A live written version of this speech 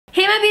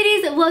my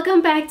beauties,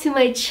 welcome back to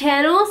my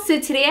channel. So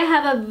today I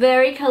have a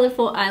very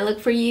colorful eye look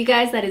for you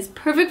guys that is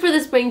perfect for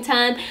the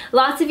springtime.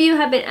 Lots of you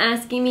have been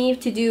asking me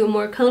to do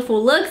more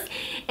colorful looks,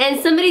 and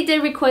somebody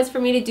did request for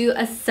me to do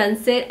a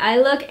sunset eye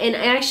look, and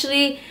I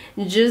actually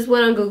just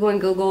went on Google and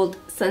googled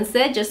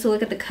sunset just to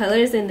look at the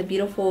colors and the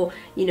beautiful,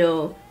 you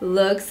know,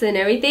 looks and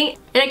everything.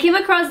 And I came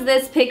across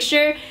this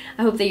picture.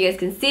 I hope that you guys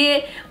can see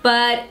it,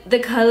 but the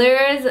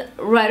colors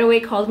right away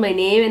called my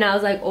name, and I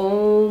was like,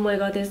 oh my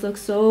god, this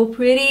looks so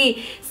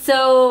pretty.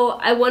 So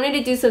I wanted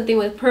to do something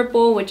with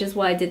purple, which is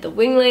why I did the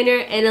wing liner,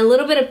 and a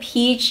little bit of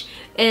peach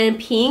and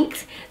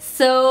pink.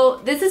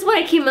 So this is what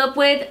I came up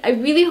with. I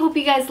really hope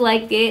you guys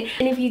liked it,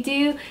 and if you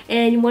do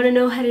and you want to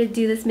know how to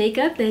do this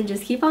makeup, then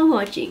just keep on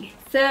watching.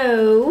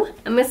 So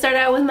I'm going to start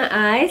out with my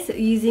eyes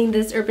using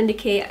this Urban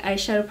Decay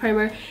eyeshadow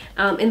primer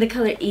in the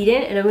color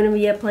Eden, and I'm going to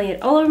be applying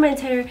it all over my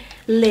entire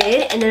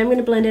lid, and then I'm going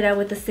to blend it out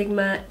with the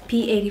Sigma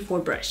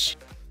P84 brush.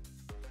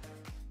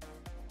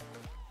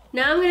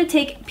 Now I'm going to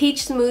take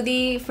Peach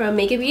Smoothie from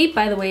Makeup Geek.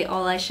 By the way,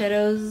 all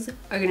eyeshadows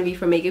are going to be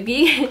from Makeup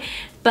Geek.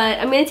 But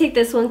I'm going to take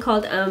this one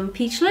called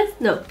Peach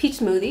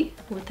Smoothie.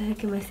 What the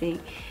heck am I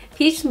saying?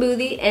 Peach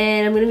Smoothie,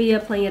 and I'm going to be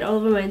applying it all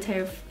over my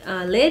entire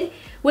lid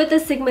with the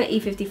Sigma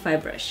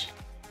E55 brush.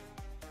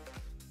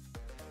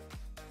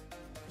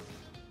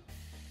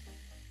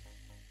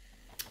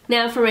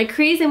 Now for my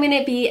crease, I'm going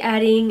to be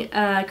adding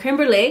Creme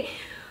Brulee.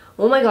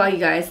 Oh my god, you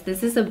guys,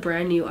 this is a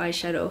brand new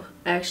eyeshadow.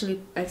 I actually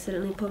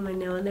accidentally put my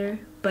nail in there,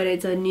 but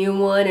it's a new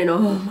one, and oh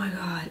my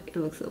god, it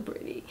looks so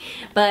pretty.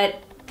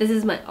 But this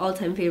is my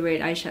all-time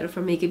favorite eyeshadow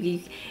from Makeup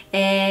Geek,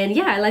 and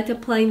yeah, I like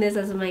applying this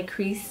as my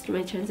crease,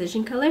 my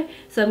transition color,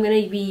 so I'm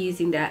going to be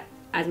using that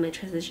as my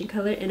transition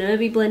color, and I'm going to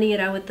be blending it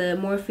out with the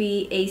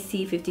Morphe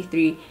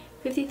AC58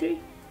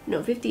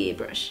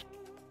 brush.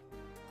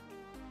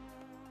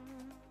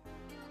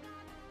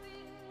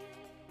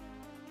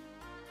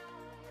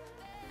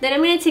 Then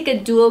I'm going to take a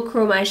dual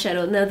chrome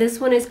eyeshadow. Now this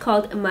one is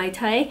called Mai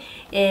Tai,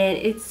 and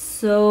it's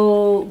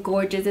so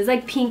gorgeous. It's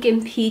like pink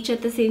and peach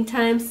at the same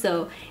time,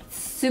 so it's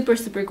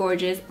super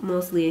gorgeous,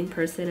 mostly in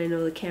person. I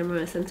know the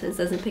camera sometimes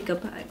doesn't pick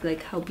up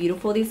like how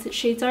beautiful these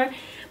shades are,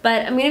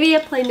 but I'm going to be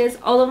applying this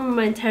all over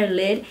my entire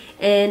lid,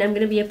 and I'm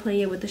going to be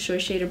applying it with the short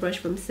shader brush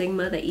from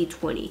Sigma, the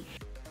E20.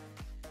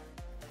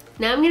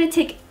 Now I'm going to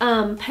take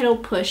Petal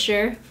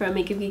Pusher from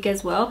Makeup Geek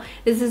as well.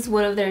 This is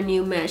one of their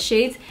new matte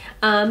shades.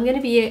 I'm going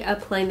to be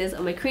applying this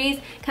on my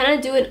crease. Kind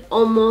of do it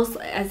almost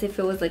as if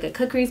it was like a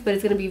cut crease, but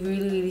it's going to be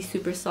really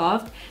super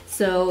soft.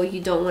 So you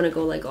don't want to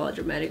go like all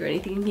dramatic or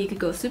anything. You could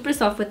go super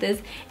soft with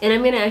this. And I'm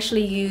going to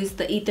actually use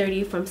the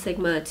E30 from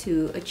Sigma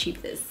to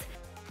achieve this.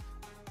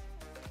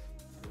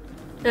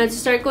 Now to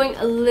start going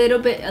a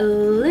little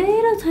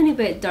tiny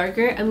bit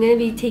darker, I'm going to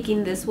be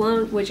taking this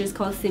one, which is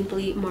called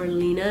Simply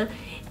Marlena,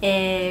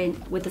 and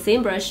with the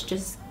same brush,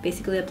 just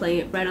basically applying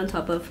it right on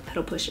top of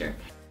Petal Pusher.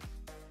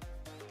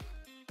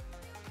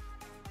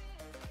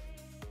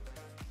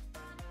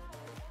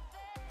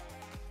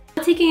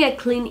 Taking a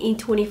clean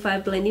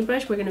E25 blending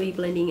brush, we're going to be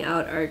blending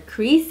out our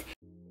crease.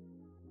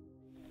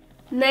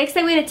 Next,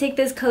 I'm going to take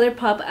this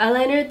ColourPop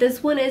eyeliner.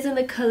 This one is in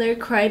the color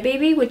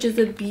Crybaby, which is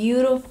a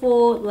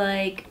beautiful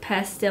like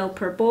pastel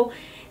purple.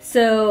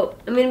 So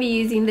I'm going to be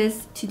using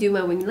this to do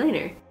my wing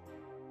liner.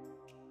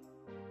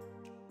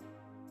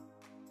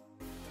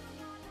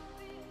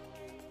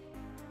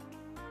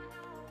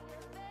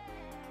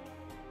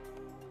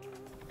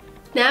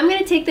 Now I'm going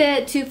to take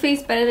the Too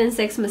Faced Better Than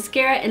Sex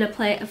mascara and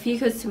apply a few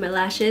coats to my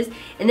lashes,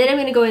 and then I'm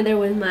going to go in there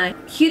with my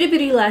Huda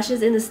Beauty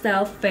lashes in the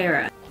style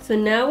Farrah. So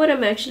now what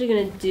I'm actually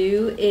going to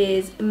do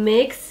is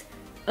mix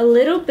a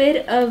little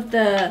bit of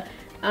the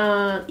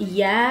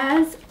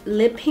Yas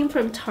lip paint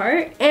from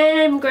Tarte, and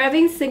I'm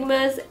grabbing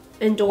Sigma's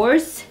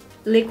Endorsed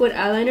liquid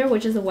eyeliner,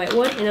 which is a white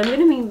one, and I'm going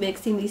to be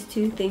mixing these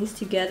two things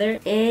together,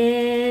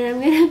 and I'm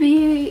going to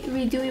be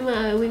redoing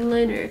my wing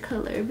liner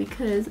color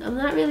because I'm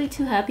not really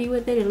too happy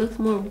with it. It looks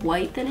more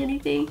white than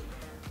anything,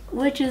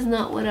 which is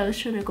not what I was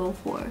trying to go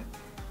for.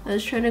 I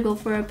was trying to go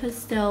for a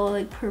pastel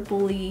like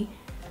purpley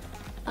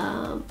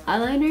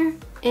eyeliner,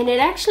 and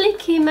it actually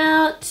came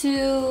out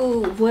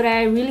to what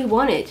I really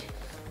wanted,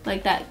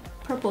 like that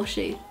purple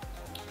shade.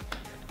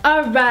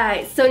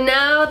 Alright, so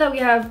now that we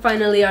have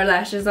finally our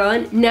lashes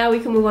on, now we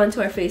can move on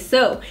to our face.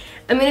 So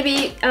I'm going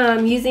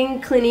to be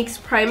using Clinique's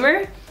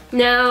primer.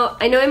 Now,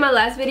 I know in my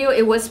last video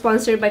it was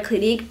sponsored by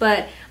Clinique,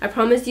 but I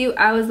promise you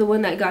I was the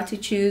one that got to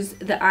choose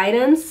the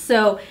items.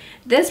 So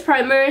this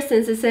primer,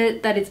 since it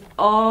said that it's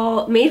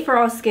all made for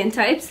all skin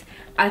types,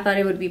 I thought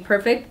it would be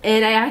perfect,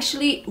 and I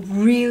actually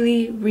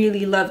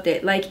really loved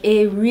it. Like,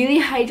 it really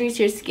hydrates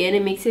your skin,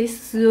 it makes it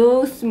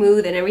so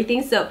smooth and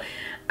everything. So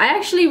I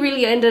actually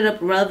really ended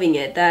up loving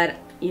it that,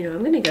 you know,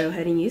 I'm gonna go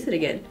ahead and use it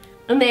again.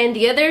 And then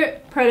the other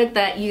product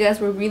that you guys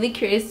were really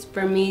curious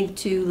for me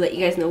to let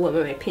you guys know what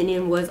my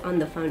opinion was on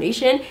the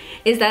foundation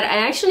is that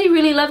I actually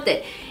really loved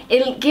it.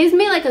 It gives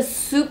me like a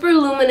super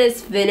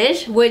luminous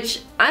finish,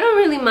 which I don't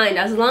really mind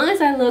as long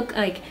as I look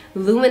like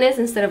luminous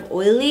instead of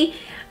oily.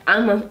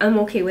 I'm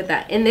okay with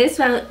that. And this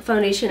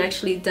foundation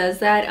actually does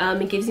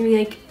that. It gives me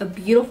like a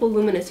beautiful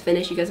luminous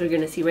finish you guys are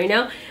gonna see right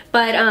now.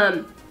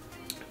 But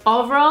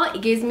overall,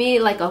 it gives me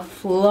like a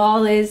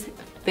flawless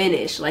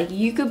finish. Like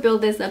you could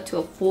build this up to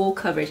a full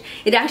coverage.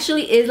 It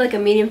actually is like a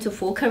medium to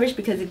full coverage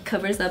because it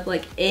covers up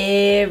like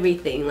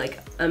everything. Like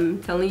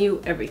I'm telling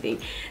you, everything.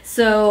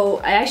 So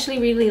I actually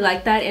really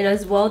like that, and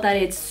as well that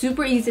it's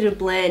super easy to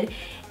blend.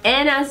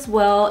 And as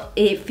well,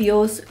 it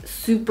feels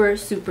super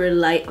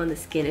light on the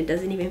skin. It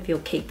doesn't even feel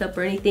caked up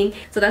or anything.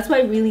 So that's why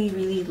I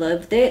really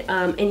loved it.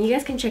 And you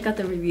guys can check out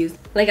the reviews.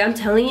 Like I'm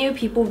telling you,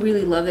 people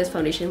really love this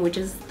foundation, which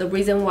is the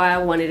reason why I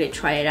wanted to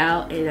try it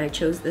out, and I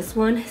chose this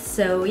one.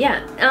 So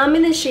yeah, I'm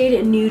in the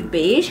shade Nude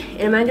Beige,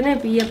 and I'm gonna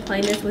be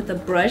applying this with a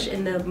brush,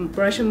 and the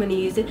brush I'm gonna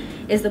use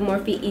is the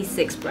Morphe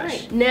E6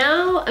 brush.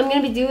 Now I'm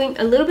gonna be doing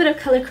a little bit of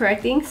color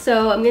correcting.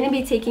 So I'm gonna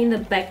be taking the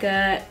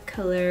Becca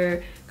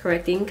color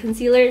correcting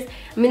concealers.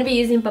 I'm going to be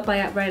using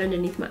Papaya right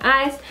underneath my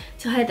eyes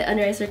to hide the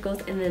under eye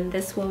circles, and then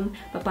this one,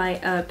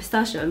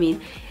 Pistachio,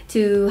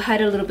 to hide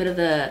a little bit of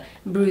the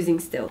bruising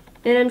still.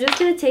 And I'm just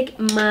going to take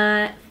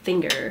my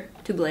finger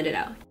to blend it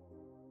out.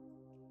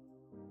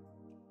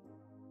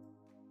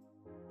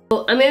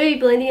 So I'm going to be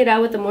blending it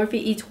out with the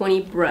Morphe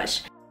E20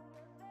 brush.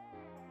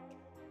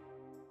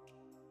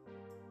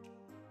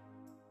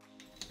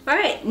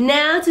 Alright,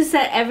 now to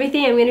set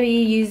everything, I'm going to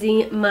be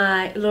using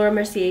my Laura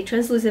Mercier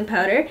translucent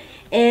powder,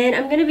 and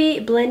I'm going to be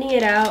blending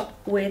it out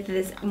with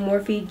this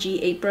Morphe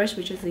G8 brush,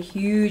 which is a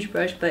huge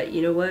brush, but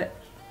you know what?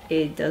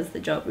 It does the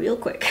job real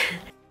quick.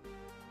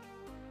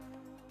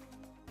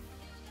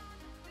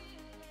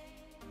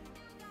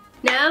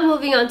 Now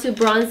moving on to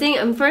bronzing,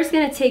 I'm first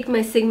going to take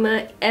my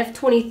Sigma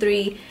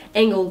F23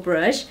 angled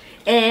brush,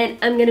 and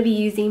I'm going to be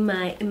using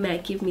my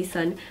MAC Give Me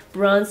Sun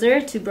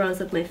bronzer to bronze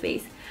up my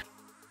face.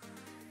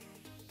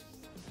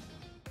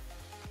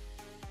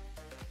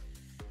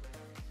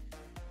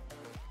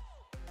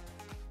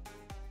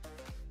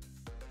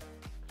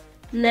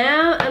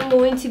 Now I'm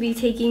going to be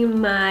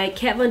taking my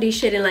Kat Von D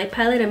Shade and Light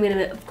palette. I'm going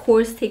to of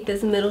course take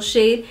this middle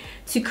shade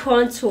to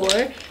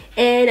contour,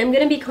 and I'm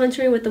going to be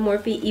contouring with the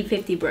Morphe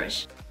E50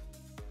 brush.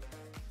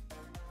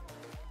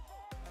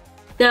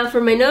 Now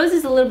for my nose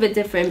is a little bit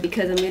different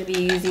because I'm going to be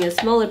using a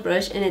smaller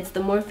brush, and it's the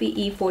Morphe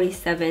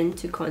E47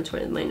 to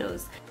contour my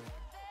nose.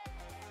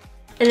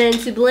 And then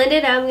to blend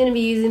it, I'm going to be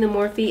using the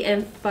Morphe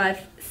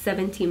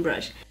M517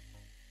 brush.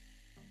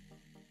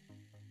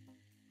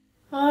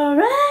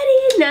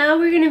 Alrighty, now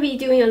we're going to be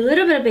doing a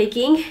little bit of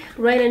baking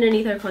right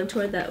underneath our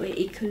contour, that way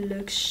it could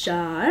look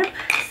sharp.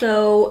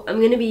 So I'm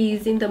going to be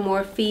using the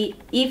Morphe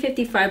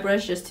E55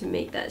 brush just to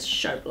make that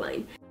sharp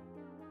line.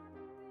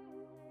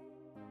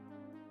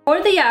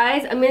 For the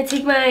eyes, I'm going to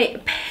take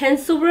my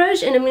pencil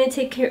brush, and I'm going to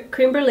take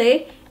Creme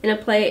Brulee and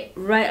apply it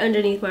right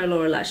underneath my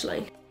lower lash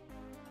line.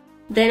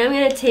 Then I'm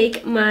going to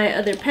take my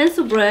other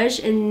pencil brush,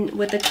 and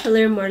with the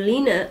color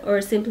Marlena,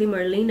 or simply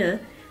Marlena,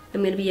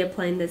 I'm going to be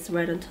applying this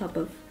right on top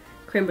of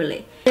Creme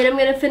Brulee. Then I'm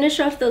going to finish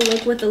off the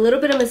look with a little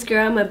bit of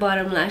mascara on my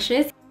bottom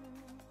lashes.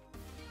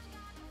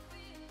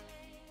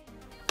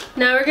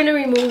 Now we're going to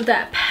remove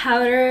that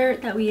powder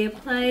that we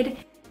applied.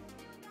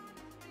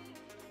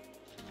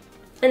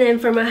 And then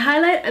for my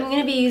highlight, I'm going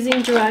to be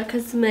using Gerard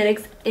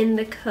Cosmetics in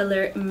the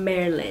color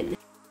Merlin.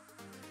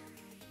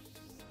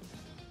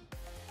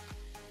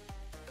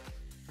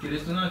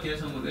 ¿Quieres tuna o quieres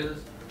hamburguesas?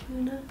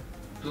 Tuna.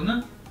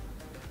 ¿Tuna?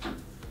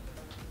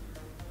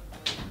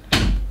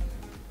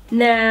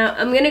 Now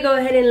I'm going to go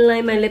ahead and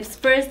line my lips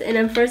first, and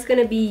I'm first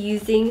going to be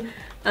using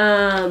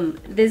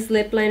this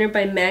lip liner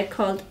by MAC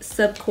called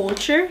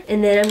Subculture,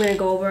 and then I'm going to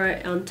go over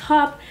it on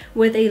top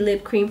with a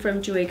lip cream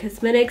from Jouer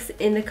Cosmetics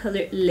in the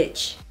color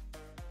Lich.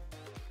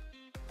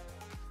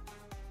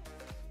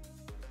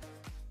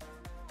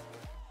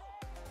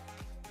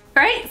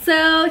 Alright,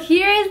 so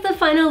here is the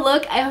final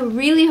look. I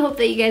really hope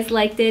that you guys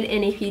liked it,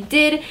 and if you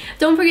did,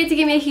 don't forget to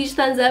give me a huge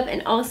thumbs up,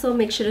 and also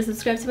make sure to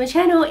subscribe to my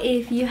channel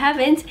if you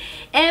haven't.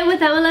 And with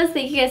that, my loves,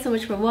 thank you guys so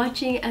much for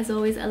watching. As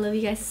always, I love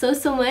you guys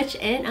so much,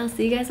 and I'll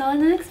see you guys all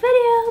in the next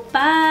video.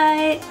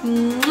 Bye!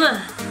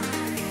 Mwah.